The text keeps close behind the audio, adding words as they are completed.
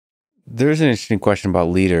There's an interesting question about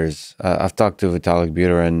leaders. I've talked to Vitalik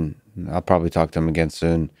Buterin. I'll probably talk to him again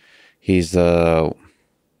soon. He's one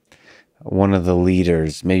of the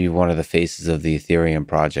leaders, maybe one of the faces of the Ethereum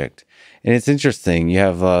project. And it's interesting. You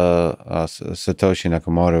have Satoshi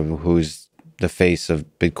Nakamoto, who's the face of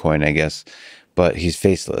Bitcoin, I guess, but he's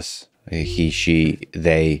faceless. He, she,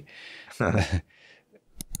 they.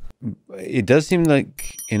 It does seem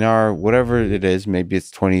like in our, whatever it is, maybe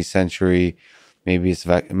it's 20th century, maybe it's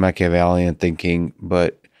Machiavellian thinking,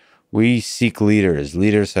 but we seek leaders.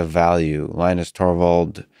 Leaders have value. Linus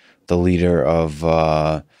Torvald, the leader of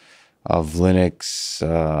Linux,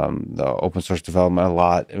 the open source development, a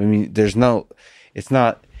lot. I mean, it's not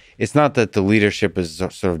that the leadership is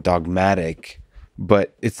sort of dogmatic,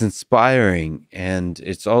 but it's inspiring, and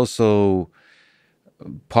it's also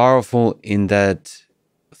powerful in that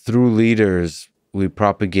through leaders we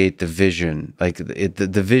propagate the vision. Like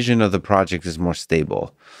the vision of the project is more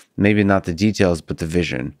stable, maybe not the details, but the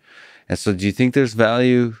vision. And so, do you think there's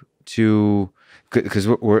value to, because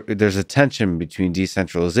there's a tension between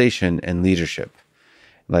decentralization and leadership,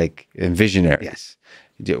 like and visionaries?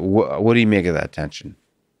 Yes. What do you make of that tension?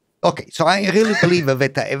 Okay, so I really believe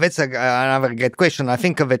that that's another great question. I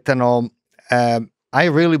think that I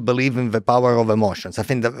really believe in the power of emotions. I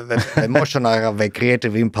think the emotion are the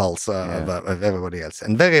creative impulse of everybody else,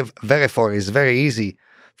 and therefore it's very easy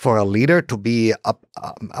for a leader to be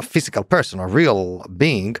a physical person, a real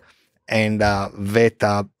being, and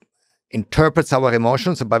that interprets our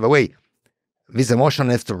emotions. And by the way, this emotion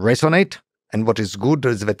has to resonate. And what is good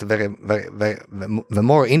is that the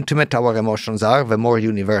more intimate our emotions are, the more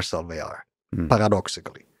universal they are,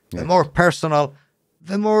 paradoxically. The more personal,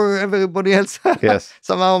 the more everybody else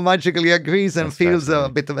somehow magically agrees and feels a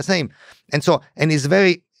bit of the same. And so, and it's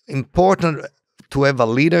very important to have a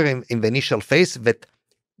leader in the initial phase that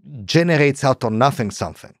generates out of nothing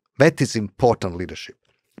something. That is important leadership.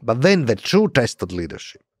 But then the true test of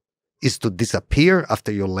leadership is to disappear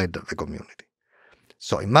after you led the community.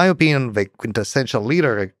 So, in my opinion, the quintessential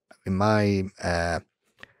leader,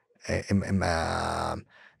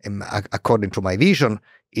 according to my vision,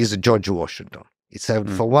 is George Washington. He served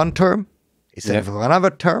for one term, he served for another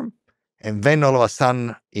term, and then all of a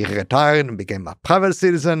sudden he retired and became a private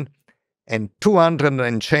citizen. And 200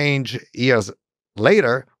 and change years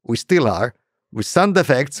later, we still are, with some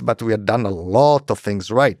defects, but we have done a lot of things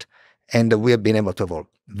right, and we have been able to evolve.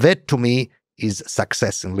 That, to me, is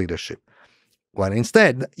success in leadership. Well,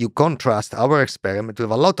 instead, you contrast our experiment with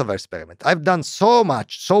a lot of experiments. I've done so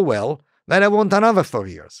much, so well, that I want another 4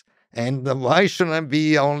 years. And why shouldn't I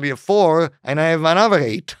be only a 4 and I have another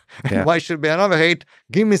 8? And why should it be another 8?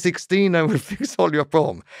 Give me 16 and we'll fix all your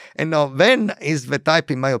problem. And now then is the type,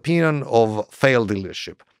 in my opinion, of failed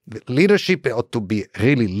leadership. Leadership ought to be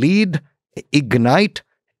really lead, ignite,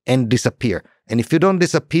 and disappear. And if you don't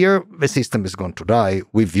disappear, the system is going to die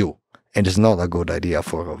with you. And it's not a good idea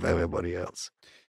for everybody else.